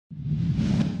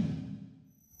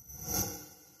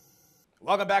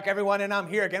Welcome back, everyone, and I'm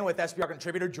here again with SBR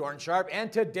contributor Jordan Sharp, and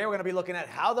today we're going to be looking at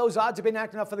how those odds have been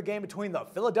acting up for the game between the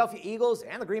Philadelphia Eagles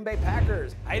and the Green Bay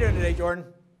Packers. How you doing today, Jordan?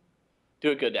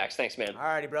 Doing good, Dax. Thanks, man. All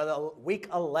righty, brother. Week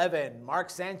 11. Mark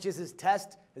Sanchez's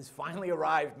test has finally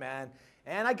arrived, man.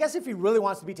 And I guess if he really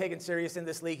wants to be taken serious in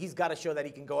this league, he's got to show that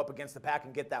he can go up against the Pack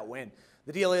and get that win.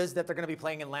 The deal is that they're going to be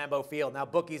playing in Lambeau Field. Now,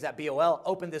 bookies at BOL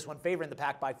opened this one favoring the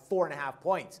Pack by 4.5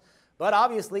 points. But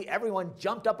obviously, everyone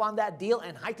jumped up on that deal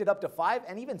and hiked it up to 5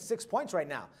 and even 6 points right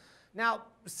now. Now,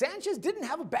 Sanchez didn't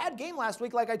have a bad game last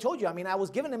week, like I told you. I mean, I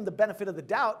was giving him the benefit of the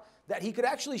doubt that he could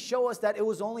actually show us that it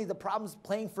was only the problems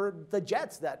playing for the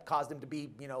Jets that caused him to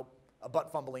be, a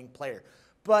butt-fumbling player.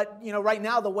 But, right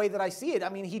now, the way that I see it, I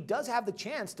mean, he does have the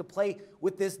chance to play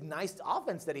with this nice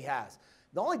offense that he has.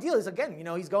 The only deal is, again,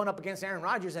 he's going up against Aaron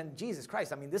Rodgers, and Jesus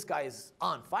Christ, I mean, this guy is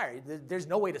on fire. There's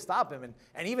no way to stop him.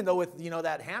 And even though with,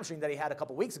 that hamstring that he had a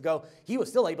couple weeks ago, he was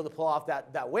still able to pull off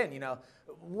that win,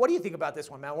 What do you think about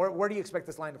this one, man? Where do you expect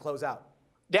this line to close out?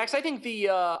 Dax, I think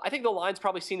the line's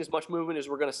probably seen as much movement as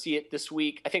we're going to see it this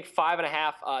week. I think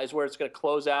 5.5 is where it's going to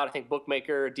close out. I think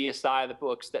bookmaker, DSI, the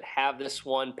books that have this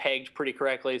one pegged pretty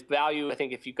correctly. Its value, I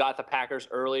think if you got the Packers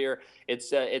earlier, it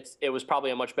was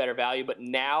probably a much better value. But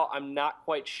now I'm not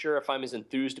quite sure if I'm as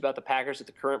enthused about the Packers at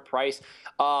the current price.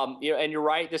 And you're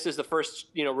right. This is the first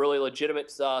really legitimate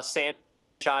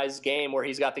game where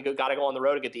he's got to go on the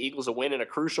road to get the Eagles a win, and a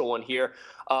crucial one here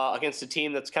against a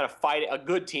team that's kind of fighting, a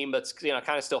good team that's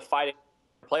kind of still fighting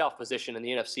playoff position in the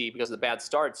NFC because of the bad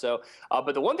start. So,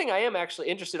 but the one thing I am actually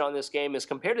interested on this game is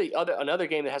compared to another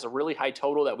game that has a really high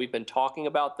total that we've been talking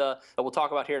about that we'll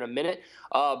talk about here in a minute.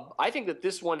 I think that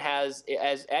this one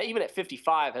even at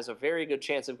 55 has a very good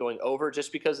chance of going over,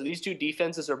 just because these two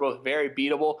defenses are both very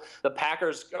beatable. The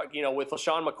Packers, with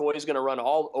LaShawn McCoy is going to run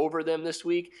all over them this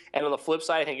week, and on the flip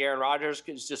side, I think Aaron Rodgers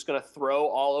is just going to throw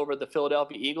all over the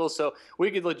Philadelphia Eagles. So we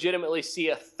could legitimately see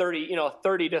a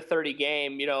 30-30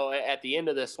 game, at the end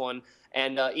of this one,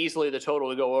 and easily the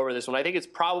total to go over this one. I think it's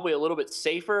probably a little bit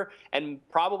safer and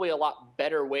probably a lot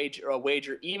better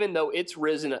wager, even though it's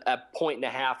risen a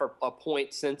 1.5 or a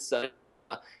point since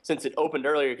it opened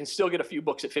earlier. You can still get a few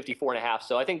books at 54.5.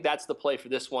 So I think that's the play for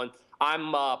this one.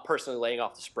 I'm personally laying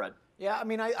off the spread. Yeah, I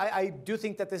mean, I do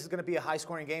think that this is going to be a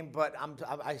high-scoring game, but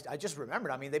I just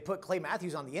remembered, I mean, they put Clay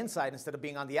Matthews on the inside instead of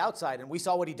being on the outside, and we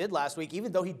saw what he did last week.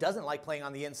 Even though he doesn't like playing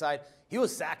on the inside, he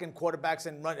was sacking quarterbacks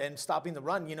and stopping the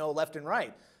run, left and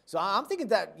right. So I'm thinking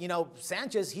that,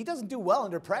 Sanchez, he doesn't do well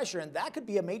under pressure, and that could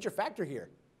be a major factor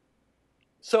here.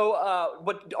 So,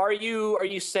 but are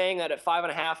you saying that at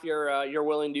 5.5 you're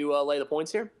willing to lay the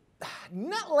points here?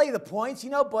 Not lay the points,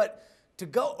 but to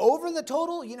go over the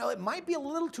total, it might be a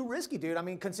little too risky, dude. I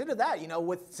mean, consider that,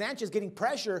 with Sanchez getting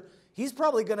pressure, he's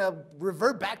probably going to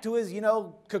revert back to his,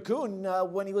 cocoon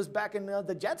when he was back in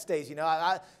the Jets days.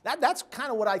 That's kind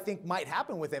of what I think might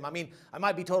happen with him. I mean, I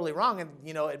might be totally wrong, and,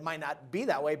 it might not be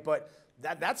that way, but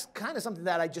that's kind of something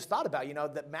that I just thought about,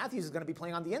 that Matthews is going to be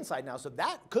playing on the inside now. So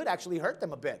that could actually hurt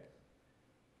them a bit.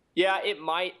 Yeah, it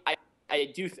might.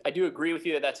 I do agree with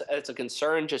you that that's a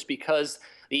concern, just because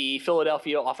the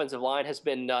Philadelphia offensive line has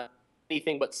been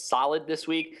anything but solid this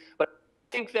week. But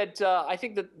I think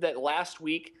that last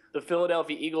week the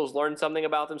Philadelphia Eagles learned something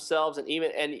about themselves, and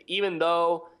even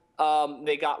though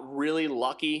they got really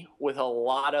lucky with a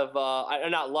lot of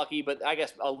not lucky, but I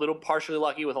guess a little partially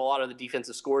lucky with a lot of the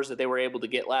defensive scores that they were able to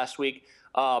get last week.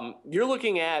 You're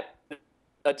looking at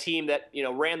a team that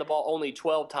ran the ball only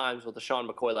 12 times with LaShawn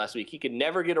McCoy last week. He could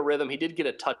never get a rhythm. He did get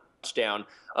a touchdown,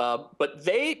 but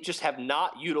they just have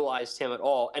not utilized him at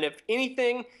all. And if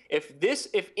anything,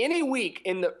 if any week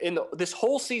in this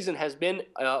whole season has been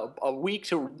a week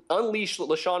to unleash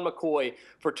LaShawn McCoy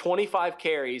for 25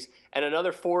 carries and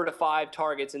another 4 to 5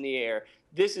 targets in the air,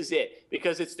 this is it,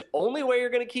 because it's the only way you're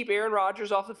going to keep Aaron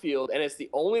Rodgers off the field, and it's the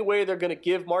only way they're going to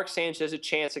give Mark Sanchez a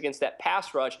chance against that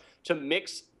pass rush to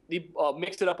mix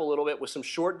it up a little bit with some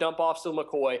short dump offs to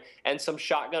McCoy and some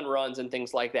shotgun runs and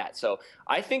things like that. So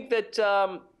I think that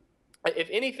if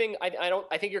anything,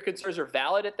 I think your concerns are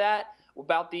valid at that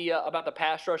about the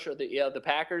pass rush or the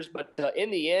Packers. But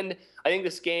in the end, I think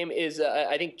this game is.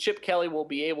 I think Chip Kelly will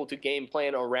be able to game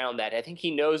plan around that. I think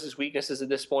he knows his weaknesses at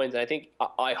this point, and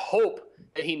I hope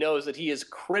that he knows that he is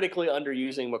critically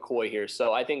underusing McCoy here.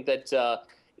 So I think that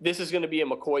this is going to be a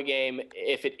McCoy game.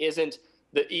 If it isn't,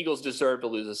 the Eagles deserve to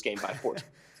lose this game by 14.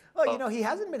 Well, he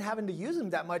hasn't been having to use him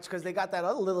that much because they got that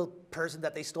other little person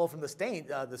that they stole from they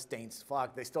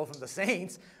stole from the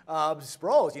Saints,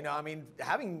 Sproles. I mean,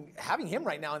 having him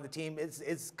right now in the team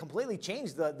is completely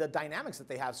changed the dynamics that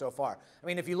they have so far. I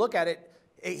mean, if you look at it,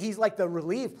 he's like the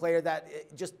relief player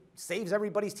that just saves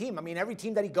everybody's team. I mean, every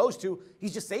team that he goes to,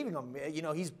 he's just saving them. You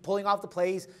know, he's pulling off the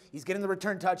plays. He's getting the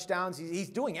return touchdowns. He's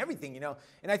doing everything, you know.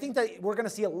 And I think that we're going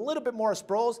to see a little bit more of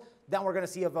Sproles than we're going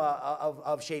to see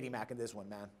of Shady Mac in this one,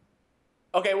 man.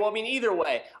 Okay, well, I mean, either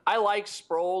way, I like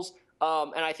Sproles.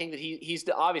 And I think that he's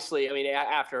obviously, I mean,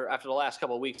 after the last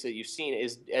couple of weeks that you've seen,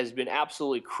 has been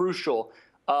absolutely crucial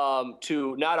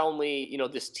to not only, you know,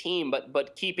 this team,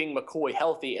 but keeping McCoy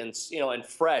healthy and, you know, and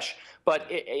fresh. But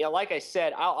you know, like I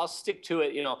said, I'll stick to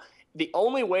it. You know, the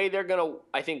only way they're going to,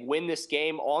 I think, win this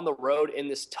game on the road in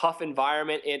this tough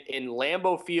environment in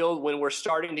Lambeau Field, when we're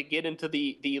starting to get into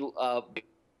the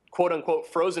quote unquote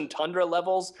frozen tundra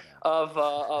levels of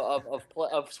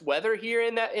weather here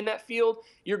in that field,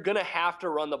 you're gonna have to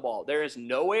run the ball. There is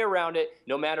no way around it.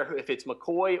 No matter if it's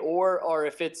McCoy or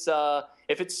if it's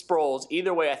Sproles.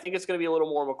 Either way, I think it's gonna be a little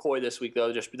more McCoy this week though.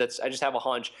 I just have a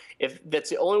hunch. If that's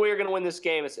the only way you're gonna win this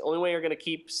game, it's the only way you're gonna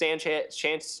keep Sanchez,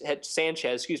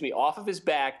 off of his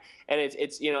back. And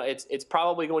it's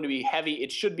probably going to be heavy.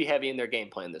 It should be heavy in their game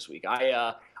plan this week.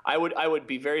 I would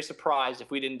be very surprised if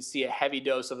we didn't see a heavy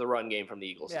dose of the run game from the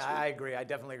Eagles this week. I agree. I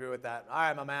definitely agree with that. All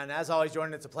right, my man. As always,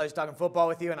 Jordan, it's a pleasure talking football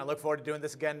with you, and I look forward to doing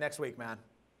this again next week, man.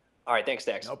 All right, thanks,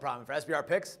 Dax. No problem. For SBR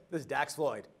Picks, this is Dax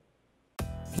Floyd.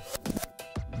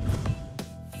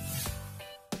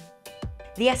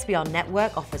 The SBR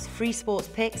Network offers free sports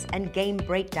picks and game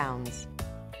breakdowns,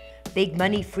 big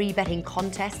money free betting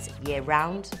contests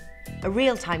year-round, a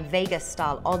real-time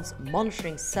Vegas-style odds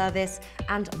monitoring service,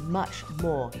 and much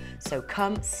more. So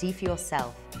come see for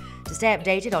yourself. To stay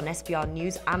updated on SBR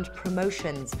news and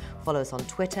promotions, follow us on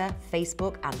Twitter,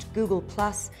 Facebook, and Google+,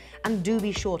 and do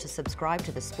be sure to subscribe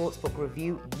to the Sportsbook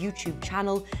Review YouTube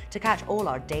channel to catch all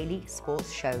our daily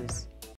sports shows.